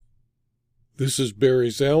This is Barry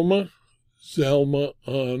Zalma, Zalma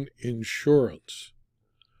on Insurance.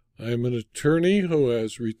 I am an attorney who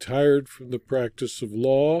has retired from the practice of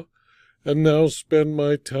law and now spend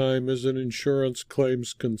my time as an insurance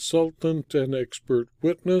claims consultant and expert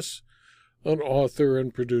witness, an author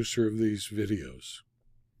and producer of these videos.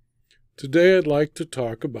 Today I'd like to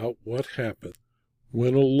talk about what happens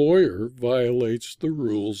when a lawyer violates the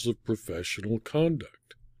rules of professional conduct.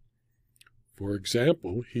 For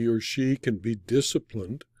example, he or she can be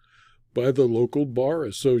disciplined by the local bar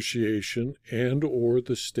association and/or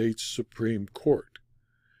the state's Supreme Court.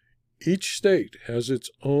 Each state has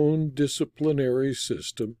its own disciplinary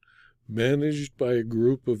system managed by a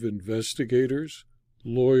group of investigators,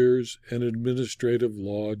 lawyers, and administrative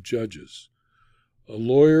law judges. A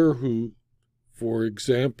lawyer who, for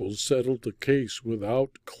example, settled a case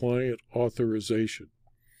without client authorization,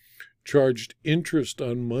 charged interest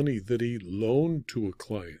on money that he loaned to a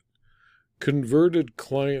client, converted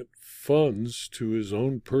client funds to his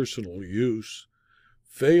own personal use,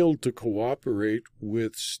 failed to cooperate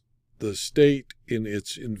with the state in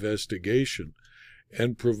its investigation,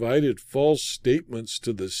 and provided false statements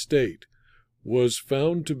to the state, was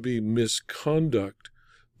found to be misconduct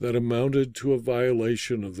that amounted to a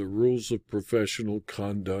violation of the rules of professional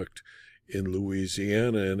conduct in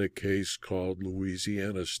Louisiana in a case called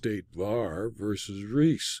Louisiana State Bar versus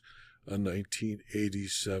Reese, a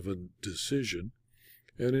 1987 decision,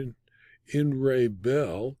 and in Ray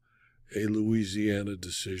Bell, a Louisiana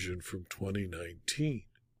decision from 2019.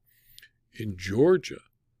 In Georgia,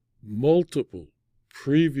 multiple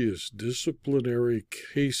previous disciplinary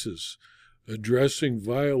cases addressing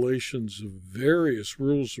violations of various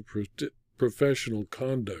rules of professional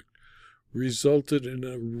conduct resulted in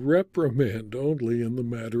a reprimand only in the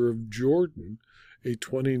matter of Jordan, a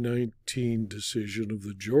 2019 decision of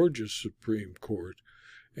the Georgia Supreme Court,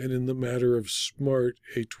 and in the matter of Smart,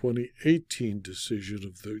 a 2018 decision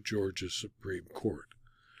of the Georgia Supreme Court.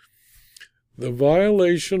 The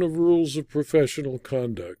violation of rules of professional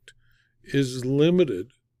conduct is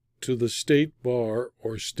limited to the state bar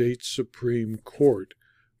or state Supreme Court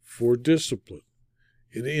for discipline.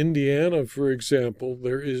 In Indiana, for example,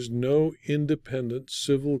 there is no independent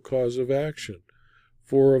civil cause of action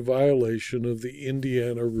for a violation of the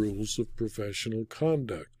Indiana rules of professional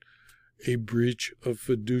conduct. A breach of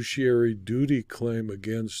fiduciary duty claim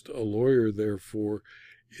against a lawyer, therefore,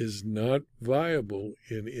 is not viable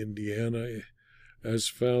in Indiana, as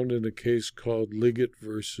found in a case called Liggett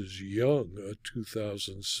v. Young, a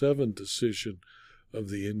 2007 decision of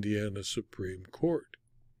the Indiana Supreme Court.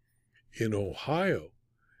 In Ohio,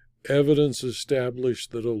 evidence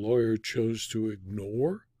established that a lawyer chose to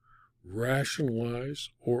ignore, rationalize,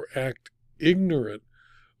 or act ignorant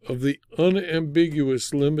of the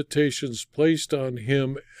unambiguous limitations placed on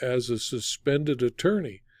him as a suspended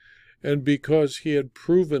attorney, and because he had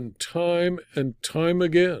proven time and time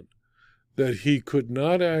again that he could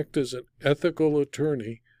not act as an ethical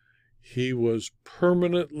attorney, he was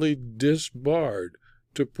permanently disbarred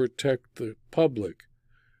to protect the public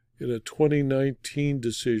in a 2019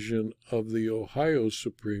 decision of the Ohio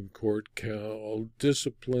Supreme Court called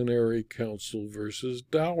Disciplinary Counsel v.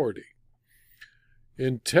 Dougherty.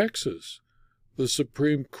 In Texas, the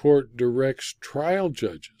Supreme Court directs trial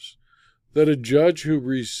judges that a judge who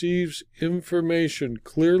receives information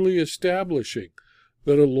clearly establishing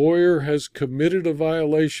that a lawyer has committed a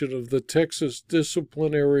violation of the Texas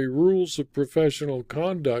disciplinary rules of professional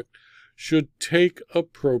conduct should take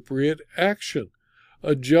appropriate action.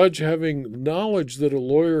 A judge having knowledge that a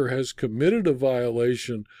lawyer has committed a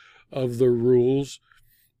violation of the rules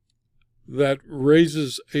that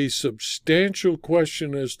raises a substantial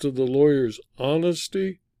question as to the lawyer's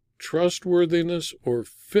honesty, trustworthiness, or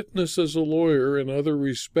fitness as a lawyer in other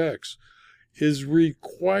respects is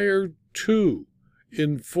required to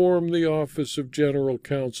inform the Office of General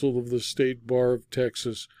Counsel of the State Bar of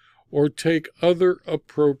Texas or take other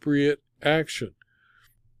appropriate action.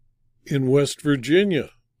 In West Virginia,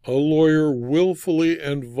 a lawyer willfully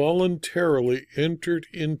and voluntarily entered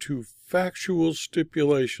into factual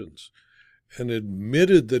stipulations and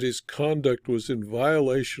admitted that his conduct was in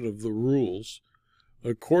violation of the rules.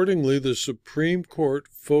 Accordingly, the Supreme Court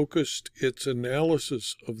focused its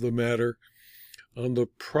analysis of the matter on the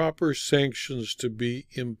proper sanctions to be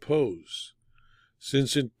imposed.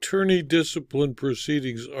 Since attorney discipline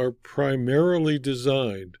proceedings are primarily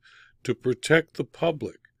designed to protect the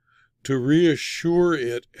public, to reassure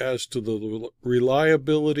it as to the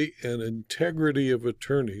reliability and integrity of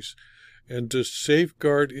attorneys, and to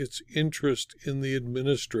safeguard its interest in the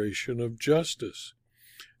administration of justice.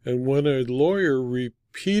 And when a lawyer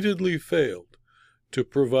repeatedly failed to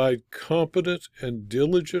provide competent and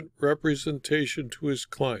diligent representation to his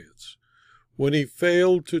clients. When he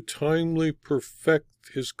failed to timely perfect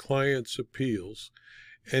his clients' appeals,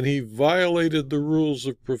 and he violated the rules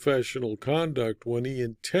of professional conduct when he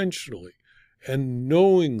intentionally and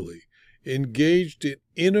knowingly engaged in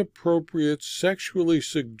inappropriate sexually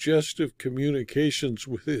suggestive communications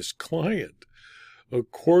with his client,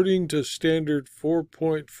 according to Standard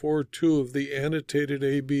 4.42 of the annotated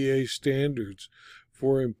ABA standards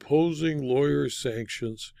for imposing lawyer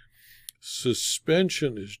sanctions,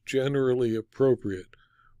 suspension is generally appropriate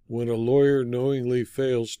when a lawyer knowingly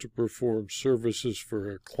fails to perform services for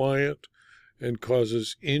a client and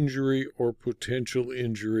causes injury or potential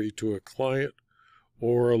injury to a client,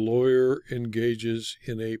 or a lawyer engages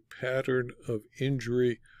in a pattern of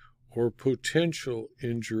injury or potential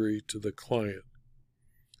injury to the client.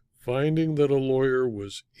 Finding that a lawyer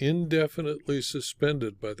was indefinitely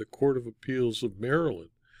suspended by the Court of Appeals of Maryland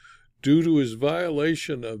due to his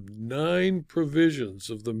violation of 9 provisions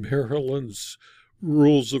of the Maryland's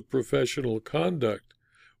Rules of Professional Conduct,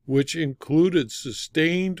 which included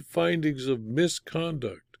sustained findings of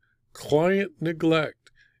misconduct, client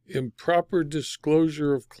neglect, improper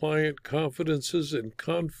disclosure of client confidences, and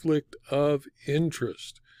conflict of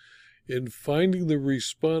interest. In finding the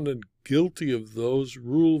respondent guilty of those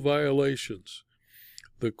rule violations,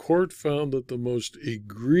 the court found that the most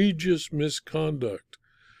egregious misconduct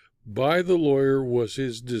by the lawyer was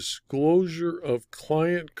his disclosure of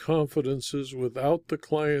client confidences without the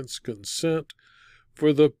client's consent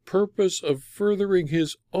for the purpose of furthering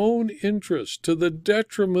his own interest to the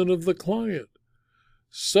detriment of the client.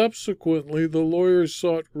 Subsequently, the lawyer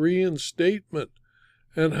sought reinstatement,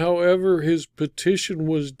 and however his petition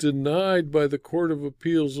was denied by the Court of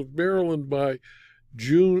Appeals of Maryland by a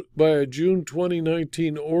June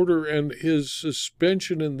 2019 order, and his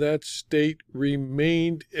suspension in that state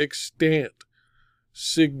remained extant.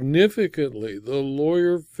 Significantly, the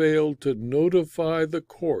lawyer failed to notify the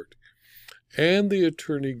court and the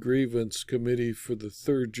Attorney Grievance Committee for the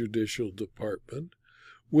 3rd Judicial Department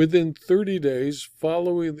within 30 days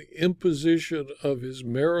following the imposition of his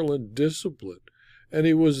Maryland discipline, and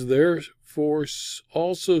he was therefore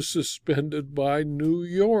also suspended by New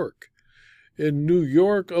York. In New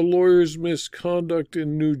York, a lawyer's misconduct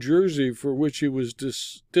in New Jersey, for which he was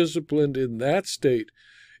disciplined in that state,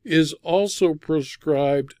 is also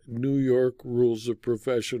prescribed New York Rules of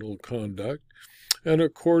Professional Conduct, and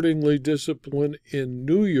accordingly discipline in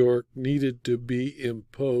New York needed to be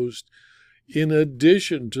imposed in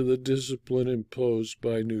addition to the discipline imposed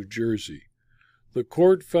by New Jersey. The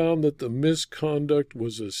court found that the misconduct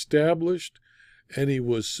was established, and he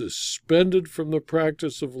was suspended from the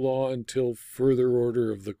practice of law until further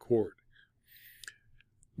order of the court.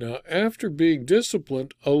 Now, after being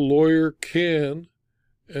disciplined, a lawyer can,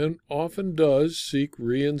 and often does, seek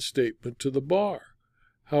reinstatement to the bar.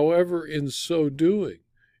 However, in so doing,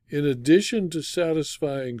 in addition to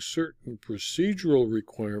satisfying certain procedural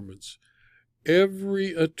requirements,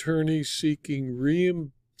 every attorney seeking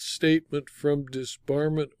reinstatement from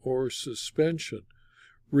disbarment or suspension,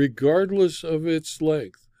 regardless of its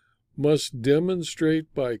length, must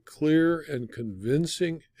demonstrate by clear and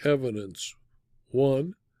convincing evidence,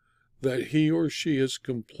 1, that he or she has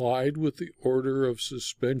complied with the order of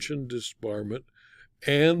suspension, disbarment,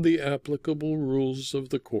 and the applicable rules of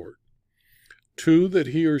the court, 2, that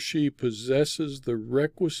he or she possesses the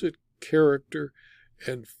requisite character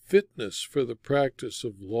and fitness for the practice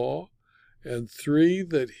of law, and 3,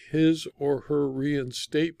 that his or her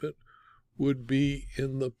reinstatement would be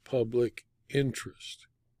in the public interest.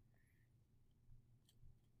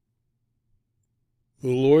 The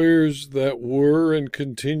lawyers that were and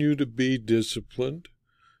continue to be disciplined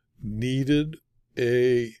needed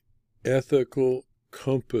an ethical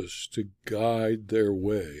compass to guide their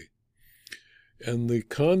way. And the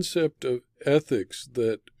concept of ethics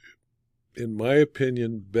that, in my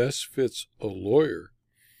opinion, best fits a lawyer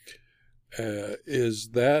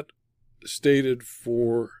is that stated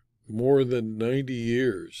for more than 90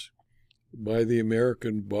 years by the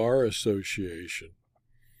American Bar Association,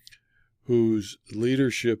 whose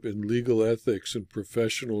leadership in legal ethics and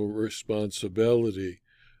professional responsibility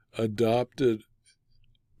adopted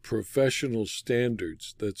professional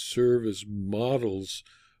standards that serve as models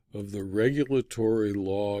of the regulatory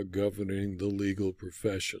law governing the legal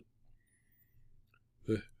profession.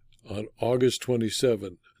 On August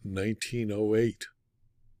 27, 1908,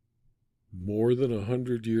 more than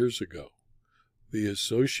 100 years ago, the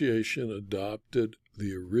association adopted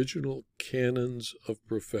the original canons of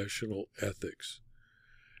professional ethics,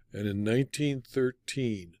 and in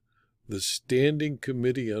 1913, The Standing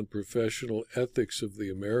Committee on Professional Ethics of the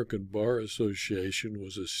American Bar Association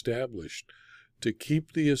was established to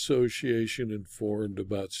keep the association informed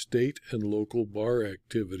about state and local bar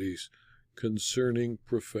activities concerning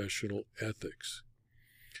professional ethics.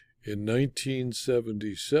 In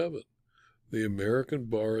 1977, the American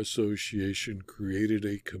Bar Association created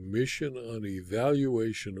a Commission on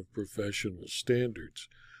Evaluation of Professional Standards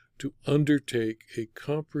to undertake a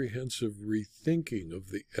comprehensive rethinking of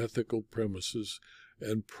the ethical premises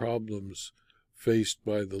and problems faced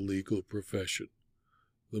by the legal profession.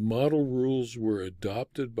 The model rules were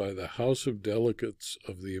adopted by the House of Delegates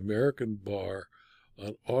of the American Bar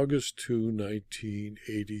on August 2,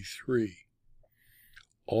 1983.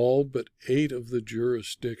 All but 8 of the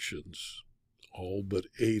jurisdictions, all but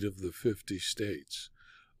 8 of the 50 states,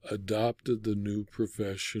 adopted the new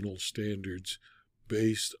professional standards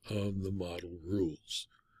based on the model rules.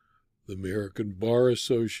 The American Bar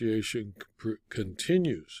Association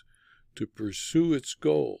continues to pursue its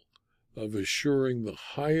goal of assuring the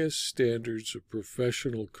highest standards of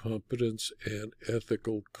professional competence and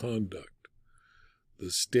ethical conduct.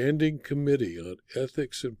 The Standing Committee on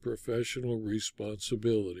Ethics and Professional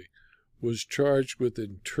Responsibility was charged with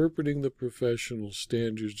interpreting the professional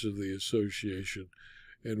standards of the association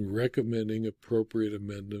and recommending appropriate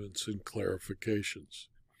amendments and clarifications.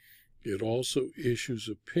 It also issues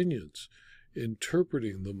opinions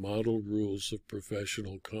interpreting the model rules of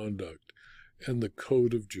professional conduct and the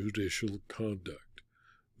Code of Judicial Conduct.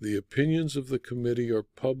 The opinions of the committee are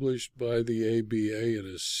published by the ABA in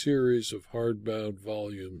a series of hardbound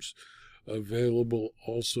volumes, available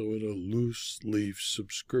also in a loose-leaf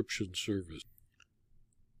subscription service.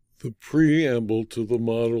 The preamble to the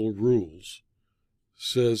model rules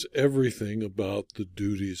says everything about the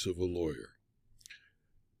duties of a lawyer,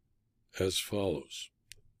 as follows,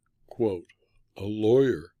 quote, "A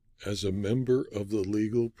lawyer, as a member of the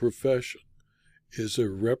legal profession, is a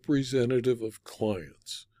representative of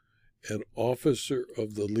clients, an officer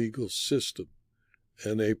of the legal system,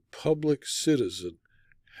 and a public citizen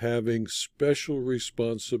having special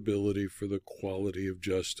responsibility for the quality of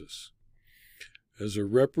justice. As a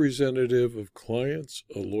representative of clients,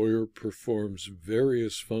 a lawyer performs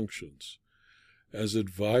various functions. As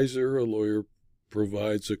advisor, a lawyer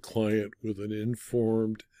provides a client with an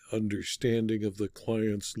informed understanding of the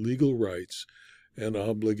client's legal rights and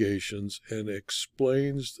obligations and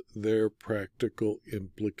explains their practical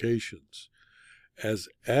implications. As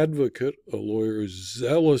advocate, a lawyer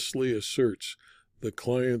zealously asserts the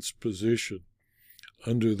client's position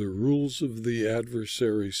under the rules of the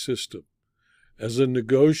adversary system. As a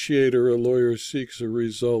negotiator, a lawyer seeks a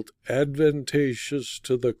result advantageous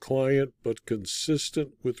to the client but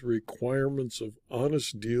consistent with requirements of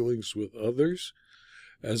honest dealings with others.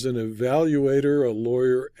 As an evaluator, a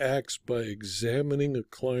lawyer acts by examining a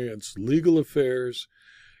client's legal affairs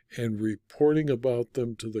and reporting about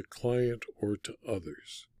them to the client or to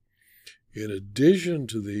others. In addition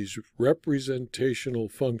to these representational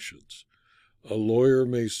functions, a lawyer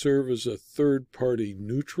may serve as a third-party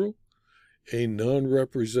neutral, a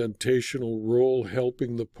non-representational role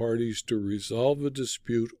helping the parties to resolve a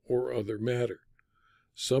dispute or other matter.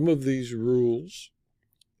 Some of these rules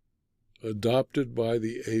adopted by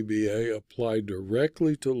the ABA apply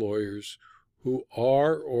directly to lawyers who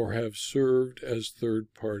are or have served as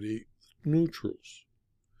third-party neutrals.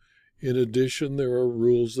 In addition, there are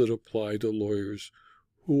rules that apply to lawyers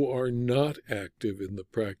who are not active in the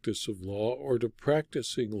practice of law or to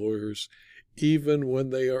practicing lawyers even when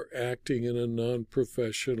they are acting in a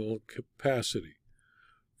non-professional capacity.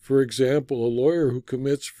 For example, a lawyer who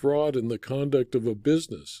commits fraud in the conduct of a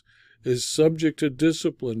business is subject to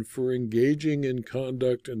discipline for engaging in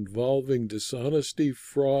conduct involving dishonesty,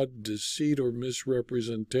 fraud, deceit, or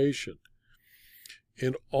misrepresentation.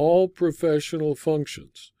 In all professional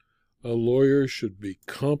functions, a lawyer should be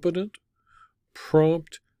competent,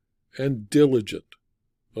 prompt, and diligent.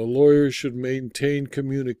 A lawyer should maintain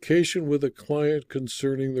communication with a client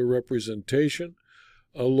concerning the representation.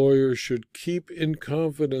 A lawyer should keep in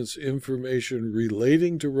confidence information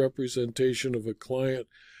relating to representation of a client,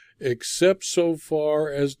 except so far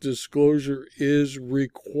as disclosure is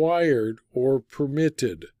required or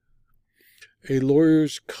permitted. A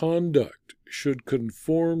lawyer's conduct should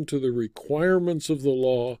conform to the requirements of the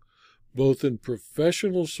law, both in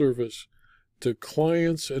professional service to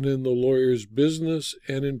clients and in the lawyer's business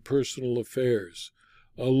and in personal affairs.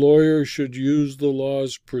 A lawyer should use the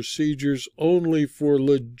law's procedures only for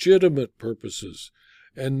legitimate purposes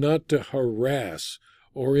and not to harass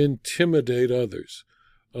or intimidate others.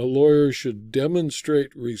 A lawyer should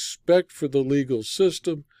demonstrate respect for the legal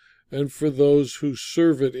system and for those who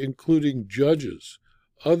serve it, including judges,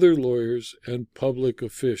 other lawyers, and public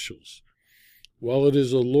officials. While it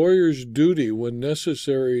is a lawyer's duty when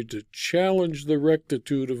necessary to challenge the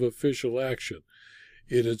rectitude of official action,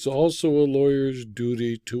 it is also a lawyer's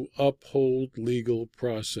duty to uphold legal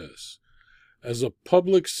process. As a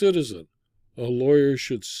public citizen, a lawyer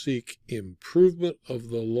should seek improvement of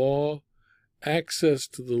the law, access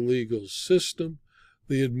to the legal system,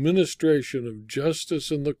 the administration of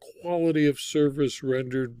justice, and the quality of service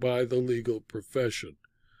rendered by the legal profession.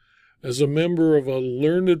 As a member of a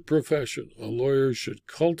learned profession, a lawyer should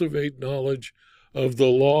cultivate knowledge of the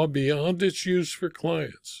law beyond its use for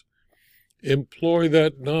clients, employ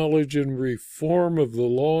that knowledge in reform of the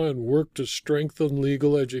law, and work to strengthen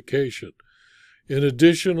legal education. In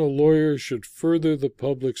addition, a lawyer should further the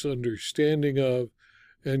public's understanding of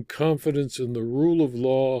and confidence in the rule of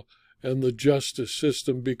law and the justice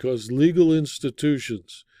system, because legal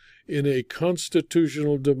institutions in a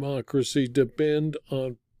constitutional democracy depend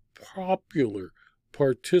on popular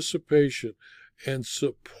participation and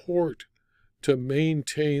support to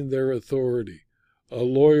maintain their authority. A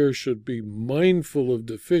lawyer should be mindful of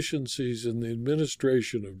deficiencies in the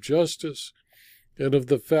administration of justice and of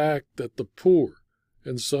the fact that the poor,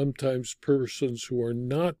 and sometimes persons who are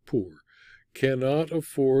not poor, cannot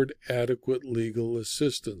afford adequate legal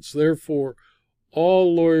assistance. Therefore,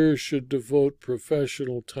 all lawyers should devote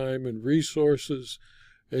professional time and resources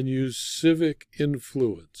and use civic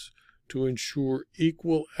influence to ensure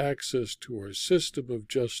equal access to our system of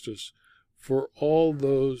justice for all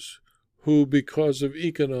those who, because of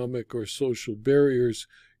economic or social barriers,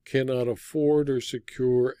 cannot afford or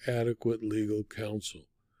secure adequate legal counsel.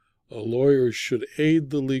 A lawyer should aid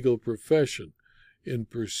the legal profession in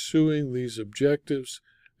pursuing these objectives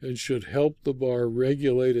and should help the bar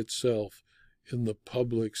regulate itself in the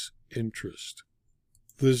public's interest.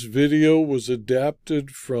 This video was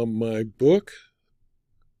adapted from my book,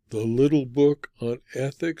 The Little Book on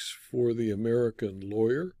Ethics for the American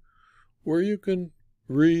Lawyer, where you can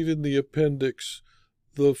read in the appendix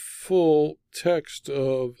the full text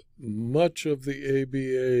of much of the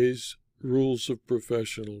ABA's rules of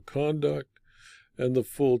professional conduct and the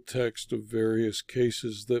full text of various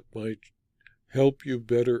cases that might help you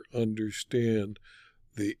better understand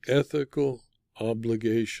the ethical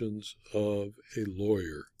obligations of a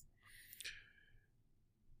lawyer.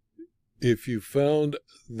 If you found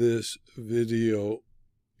this video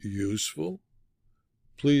useful,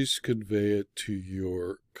 please convey it to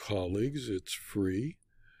your colleagues. It's free.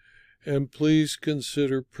 And please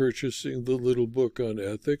consider purchasing the Little Book on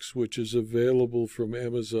Ethics, which is available from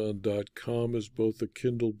Amazon.com as both a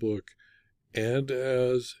Kindle book and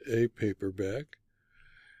as a paperback.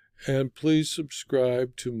 And please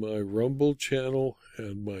subscribe to my Rumble channel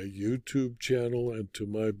and my YouTube channel and to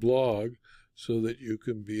my blog so that you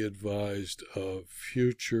can be advised of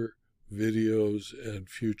future videos and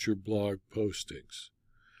future blog postings.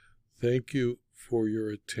 Thank you for your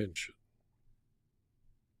attention.